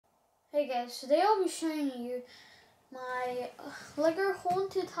Hey guys, today I'll be showing you my Lego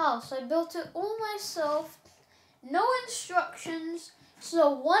haunted house. I built it all myself, no instructions. It's a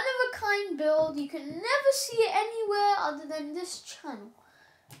one-of-a-kind build. You can never see it anywhere other than this channel.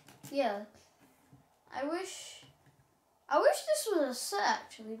 Yeah, I wish this was a set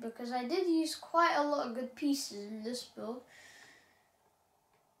actually, because I did use quite a lot of good pieces in this build.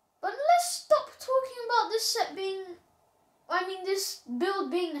 But let's stop talking about this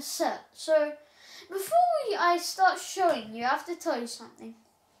build being a set. So, before I start showing you, I have to tell you something.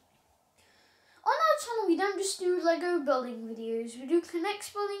 On our channel, we don't just do Lego building videos. We do Connects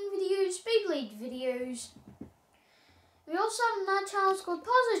building videos, Beyblade videos. We also have another channel called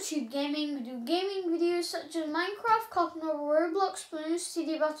Parsatube Gaming. We do gaming videos such as Minecraft, Cotton Over, Roblox, Bloons,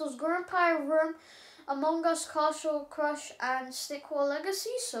 CD Battles, Grow Empire Room, Among Us, Castle Crush, and Stick Wall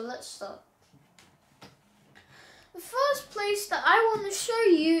Legacy. So let's start. The first place that I want to show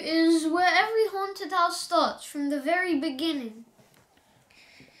you is where every haunted house starts, from the very beginning.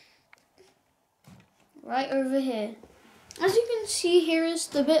 Right over here. As you can see, here is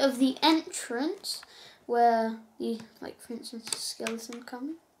the bit of the entrance where the, for instance, the skeleton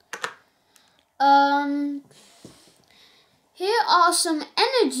comes. Here are some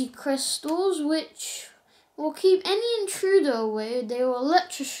energy crystals which will keep any intruder away. They will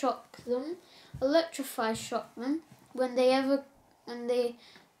electrify shock them when they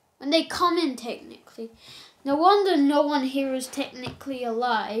come in, technically. No wonder no one here is technically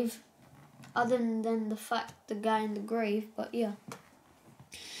alive, other than the guy in the grave, but yeah.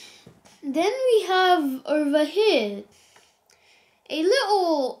 Then we have over here a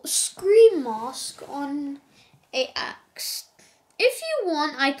little scream mask on a axe. If you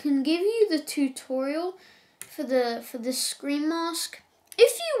want, I can give you the tutorial for this scream mask.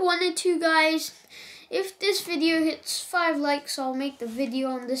 If you wanted to, guys, if this video hits 5 likes, I'll make the video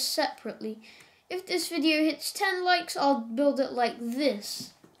on this separately. If this video hits 10 likes, I'll build it like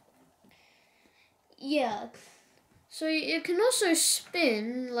this. Yeah. So it can also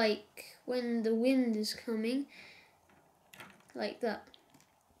spin, like when the wind is coming, like that.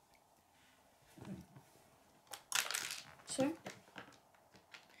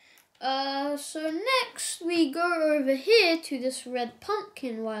 So next we go over here to this red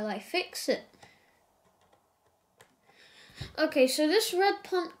pumpkin while I fix it. Okay, so this red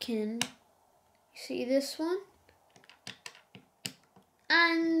pumpkin, you see this one?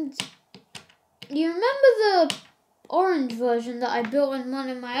 And you remember the orange version that I built in one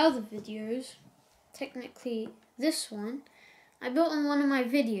of my other videos? Technically this one, I built in one of my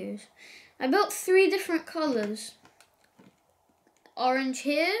videos. I built 3 different colors. Orange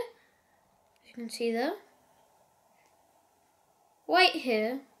here, you can see there. White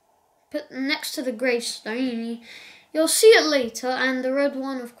here, put next to the gravestone. You'll see it later, and the red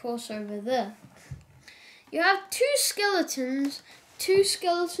one, of course, over there. You have 2 skeletons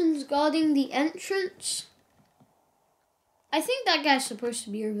guarding the entrance. I think that guy's supposed to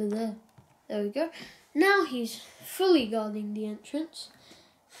be over there. There we go. Now he's fully guarding the entrance,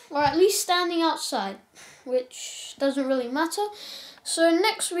 or at least standing outside, which doesn't really matter. So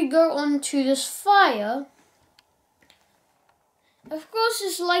next we go on to this fire. Of course,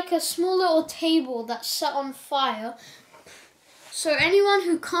 it's like a small little table that's set on fire. So anyone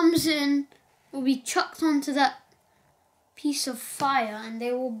who comes in will be chucked onto that piece of fire and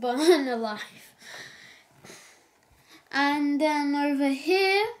they will burn alive. And then over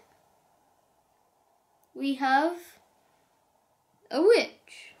here we have a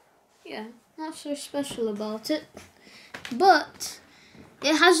witch. Yeah, not so special about it, but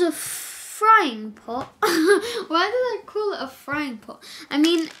it has a frying pot. Why did I call it a frying pot? I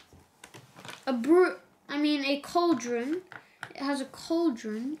mean a cauldron. It has a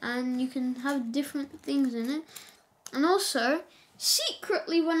cauldron and you can have different things in it. And also,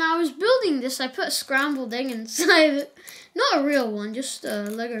 secretly, when I was building this, I put a scrambled egg inside it. Not a real one, just a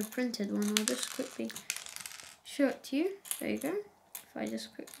Lego printed one. I'll just quickly show it to you. There you go. If I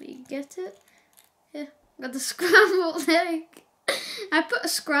just quickly get it. Yeah, got the scrambled egg. I put a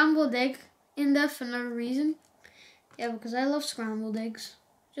scrambled egg in there for no reason. Yeah, because I love scrambled eggs.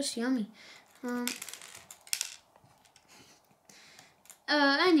 Just yummy.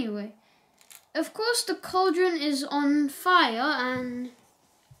 Anyway. Of course, the cauldron is on fire, and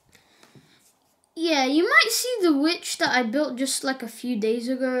yeah, you might see the witch that I built just like a few days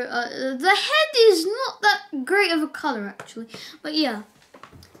ago. The head is not that great of a color, actually, but yeah.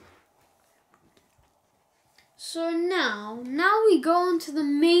 So now we go on to the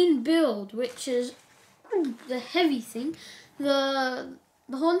main build, which is the heavy thing, the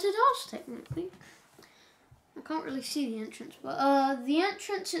haunted house, technically. I can't really see the entrance, but the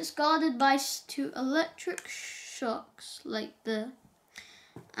entrance is guarded by two electric shocks, like the,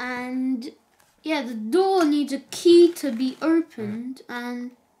 and yeah, the door needs a key to be opened,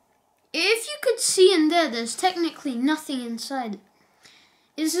 and if you could see in there, there's technically nothing inside it.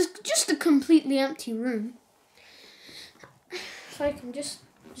 It's just a completely empty room. If I can just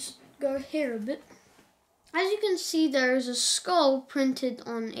go here a bit. As you can see, there is a skull printed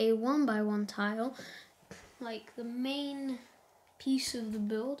on a 1x1 tile, like the main piece of the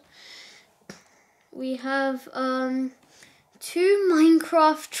build. We have 2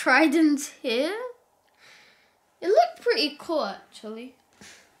 Minecraft tridents here. It looked pretty cool actually.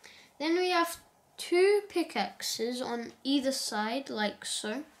 Then we have 2 pickaxes on either side, like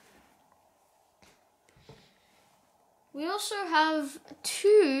so. We also have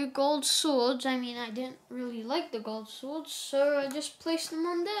 2 gold swords. I mean, I didn't really like the gold swords, so I just placed them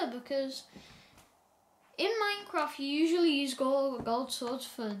on there because in Minecraft you usually use gold swords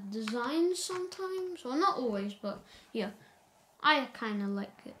for design sometimes. Well, not always, but yeah, I kind of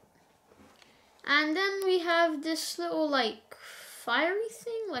like it. And then we have this little like fiery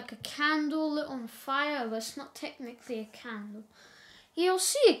thing, like a candle lit on fire, but it's not technically a candle. You'll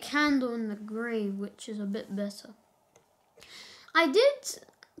see a candle in the grave, which is a bit better. I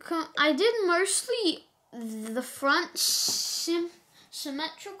did mostly the front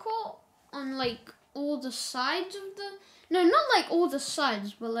symmetrical on like all the sides of the, no, not like all the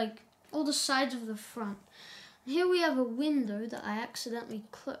sides, but like all the sides of the front. Here we have a window that I accidentally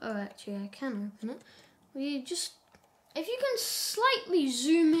oh, actually I can open it. We just, if you can slightly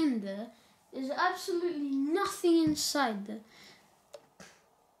zoom in there, there's absolutely nothing inside there.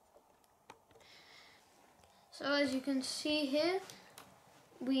 So as you can see here,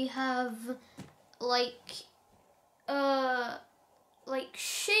 we have like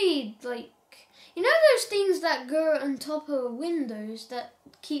shade, like, you know those things that go on top of windows that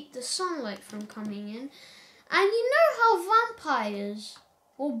keep the sunlight from coming in? And you know how vampires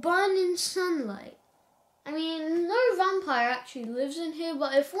will burn in sunlight? I mean, no vampire actually lives in here,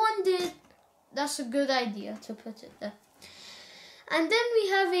 but if one did, that's a good idea to put it there. And then we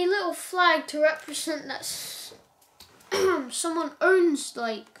have a little flag to represent that someone owns,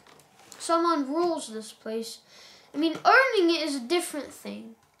 like, someone rules this place. I mean, owning it is a different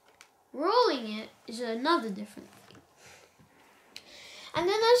thing. Ruling it is another different thing. And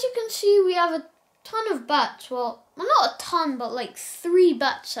then as you can see, we have a ton of bats. Well, not a ton, but like 3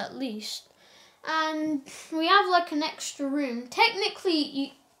 bats at least. And we have like an extra room.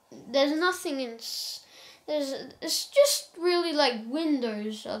 Technically, there's nothing in... It's just really like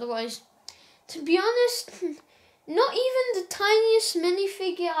windows. Otherwise, to be honest, not even the tiniest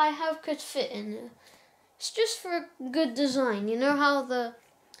minifigure I have could fit in there. It's just for a good design. You know how nearly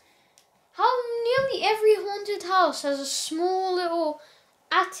every haunted house has a small little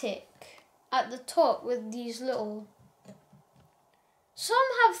attic at the top with these little... Some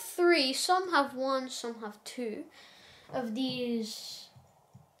have 3, some have 1, some have 2 of these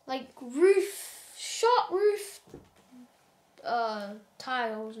like shot roof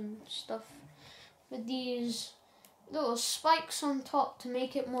tiles and stuff with these little spikes on top to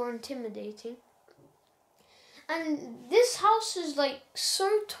make it more intimidating. And this house is like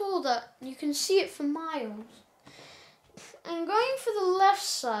so tall that you can see it for miles. And going for the left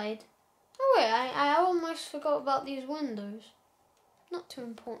side, oh wait, I almost forgot about these windows. Not too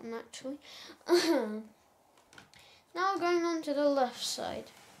important actually. Now going on to the left side.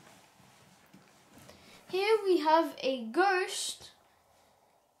 Here we have a ghost.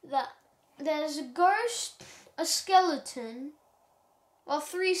 There's a ghost, a skeleton, well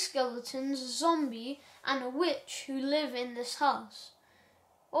 3 skeletons, a zombie, and a witch who live in this house.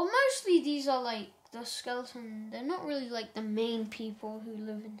 Well, mostly these are like the skeleton. They're not really like the main people who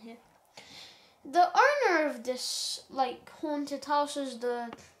live in here. The owner of this like haunted house is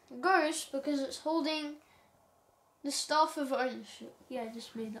the ghost because it's holding the staff of ownership. Yeah, I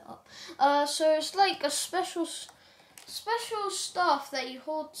just made that up. So it's like a special staff that you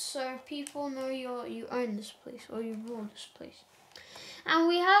hold so people know you own this place or you rule this place. And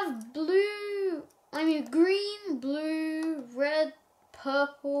we have green, blue, red,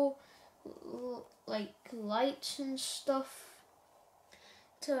 purple, like lights and stuff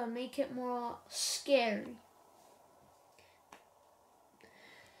to make it more scary.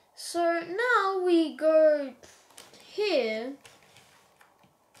 So now we go here.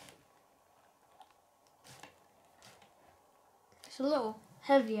 It's a little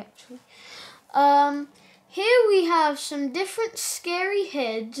heavy actually. Here we have some different scary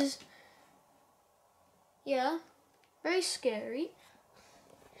heads. Yeah, very scary.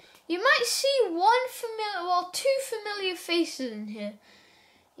 You might see two familiar faces in here.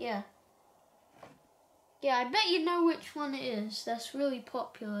 Yeah. Yeah, I bet you know which one it is. That's really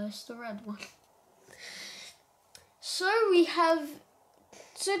popular. It's the red one. So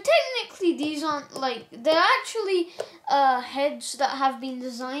technically these aren't like, they're actually heads that have been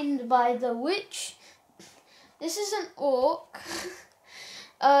designed by the witch. This is an orc.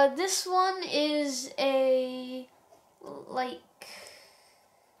 This one is a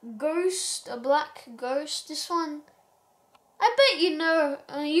ghost, a black ghost. This one, I bet you know.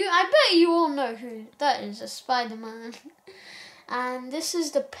 I bet you all know who that is. A Spider-Man. And this is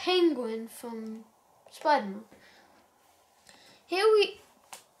the penguin from Spider-Man. Here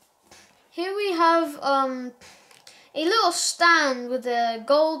we have a little stand with a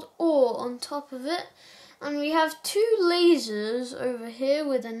gold ore on top of it, and we have two lasers over here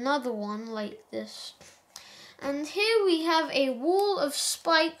with another one like this. And here we have a wall of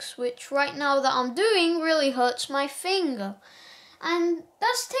spikes, which right now that I'm doing really hurts my finger. And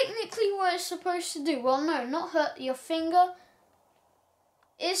that's technically what it's supposed to do. Well, no, not hurt your finger.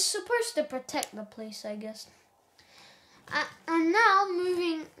 It's supposed to protect the place, I guess. And now,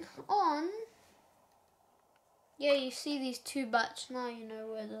 moving on. Yeah, you see these two bats. Now you know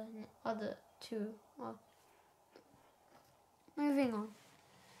where the other two are. Moving on.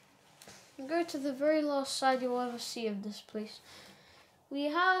 Go to the very last side you'll ever see of this place. We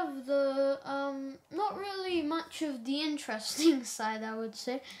have the, not really much of the interesting side, I would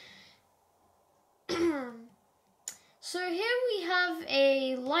say. So here we have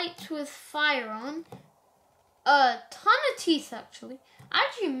a light with fire on. A ton of teeth, actually. I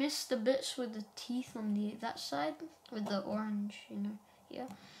actually missed the bits with the teeth on that side, with the orange, yeah.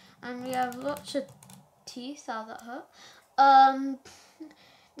 And we have lots of teeth. How that hurt.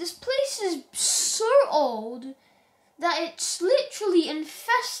 This place is so old that it's literally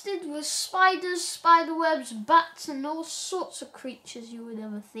infested with spiders, spiderwebs, bats, and all sorts of creatures you would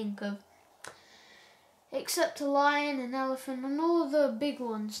ever think of. Except a lion, an elephant, and all the big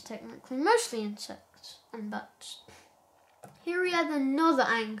ones, technically. Mostly insects and bats. Here we have another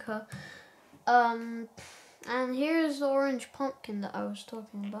anchor. And here's the orange pumpkin that I was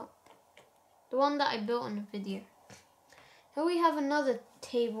talking about. The one that I built in a video. Here we have another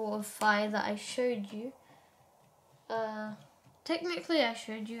table of fire that I showed you. Technically I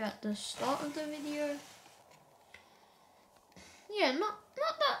showed you at the start of the video. Yeah, not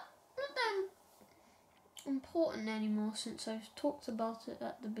that important anymore since I've talked about it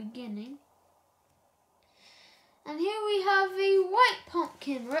at the beginning. And here we have a white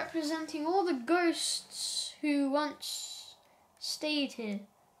pumpkin representing all the ghosts who once stayed here.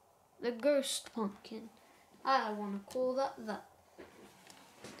 The ghost pumpkin. I want to call that.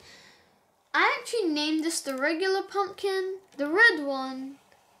 I actually named this the regular pumpkin, the red one,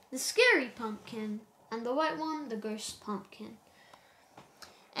 the scary pumpkin, and the white one, the ghost pumpkin.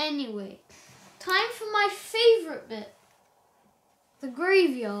 Anyway, time for my favorite bit. The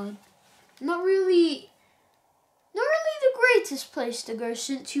graveyard. Not really the greatest place to go,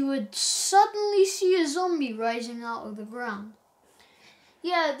 since you would suddenly see a zombie rising out of the ground.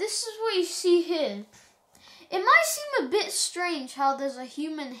 Yeah, this is what you see here. It might seem a bit strange how there's a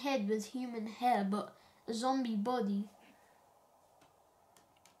human head with human hair, but a zombie body.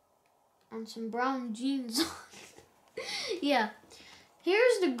 And some brown jeans on. Yeah.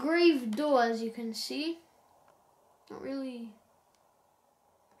 Here's the grave door, as you can see. Not really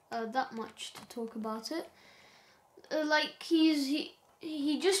that much to talk about it.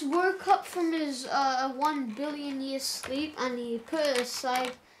 He just woke up from his 1 billion year sleep, and he put it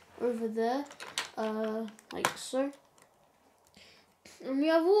aside over there, like so. And we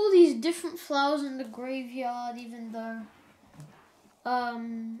have all these different flowers in the graveyard, even though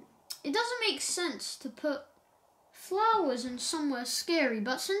it doesn't make sense to put flowers in somewhere scary,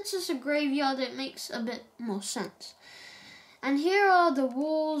 but since it's a graveyard it makes a bit more sense. And here are the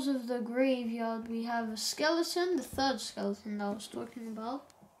walls of the graveyard. We have a skeleton, the third skeleton that I was talking about.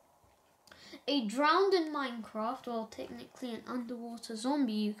 A drowned in Minecraft, or technically an underwater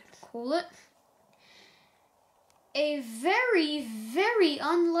zombie you could call it. A very, very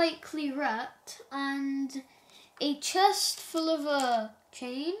unlikely rat, and a chest full of a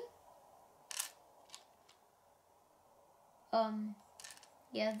chain.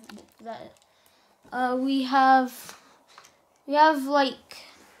 Yeah, that. We have like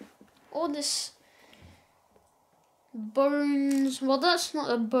all this bones. Well, that's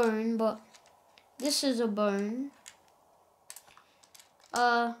not a bone, but this is a bone.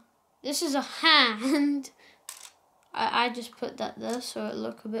 This is a hand. I just put that there so it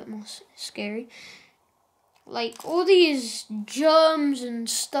look a bit more scary. like all these germs and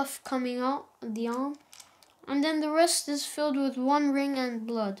stuff coming out of the arm. And then the rest is filled with one ring and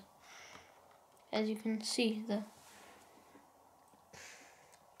blood. As you can see there.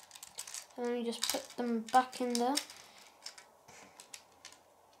 So let me just put them back in there.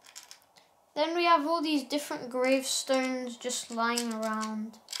 Then we have all these different gravestones just lying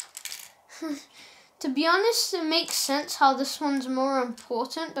around. To be honest, it makes sense how this one's more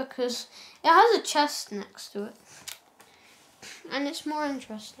important because it has a chest next to it. And it's more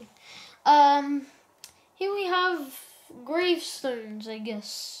interesting. Here we have gravestones, I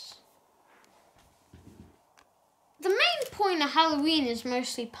guess. The main point of Halloween is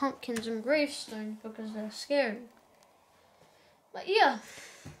mostly pumpkins and gravestones because they're scary. But yeah.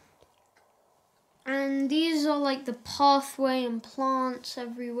 And these are like the pathway and plants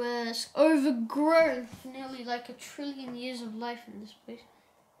everywhere. It's overgrown for nearly like 1 trillion years of life in this place.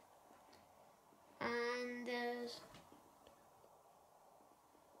 And there's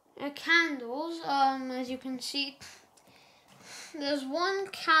candles, as you can see. There's one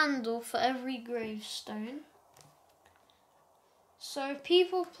candle for every gravestone. So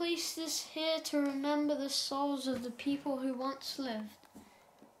people place this here to remember the souls of the people who once lived.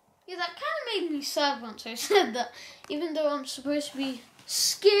 Yeah, that kind of made me sad once I said that, even though I'm supposed to be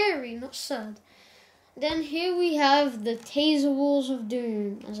scary, not sad. Then here we have the taser walls of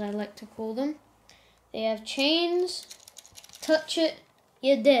doom, as I like to call them. They have chains. Touch it,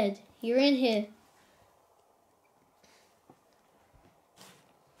 you're dead. You're in here.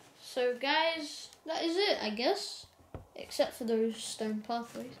 So guys, that is it, I guess. Except for those stone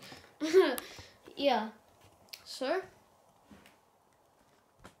pathways. Yeah. So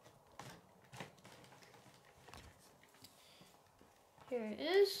here it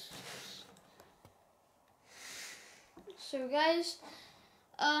is. So guys,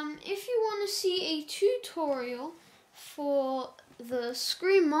 if you want to see a tutorial for the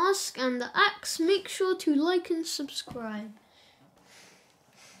scream mask and the axe, make sure to like and subscribe.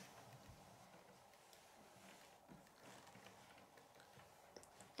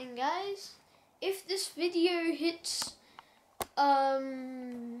 And guys, if this video hits about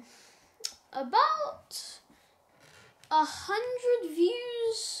 100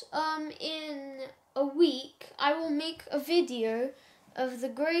 views in a week, I will make a video of the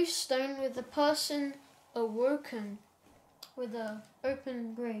gravestone with the person awoken, with a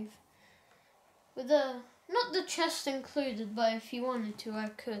open grave, with not the chest included, but if you wanted to, I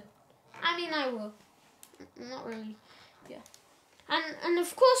could. I mean, I will. Not really. Yeah. And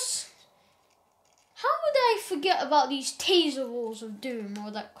of course, how would I forget about these taser walls of doom,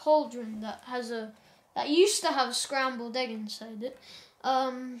 or that cauldron that used to have a scrambled egg inside it.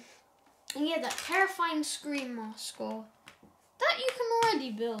 And yeah, that terrifying scream mask, or that you can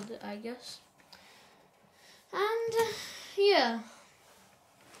already build it, I guess. And yeah,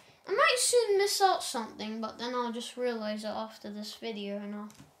 I might soon miss out something, but then I'll just realize it after this video, and I'll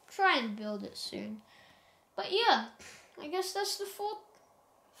try and build it soon. But yeah, I guess that's the full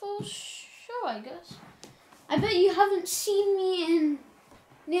show, I guess. I bet you haven't seen me in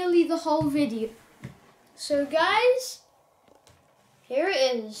nearly the whole video. So guys, here it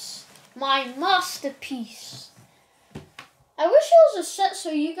is, my masterpiece. I wish it was a set so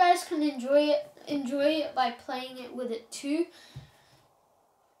you guys can enjoy it by playing it with it too.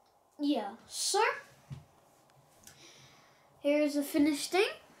 Yeah, so here's the finished thing.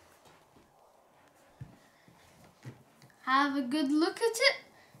 Have a good look at it,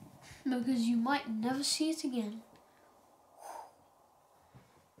 because you might never see it again.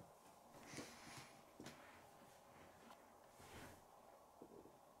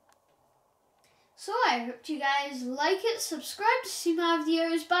 So I hope you guys like it. Subscribe to see my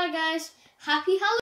videos. Bye guys. Happy Halloween.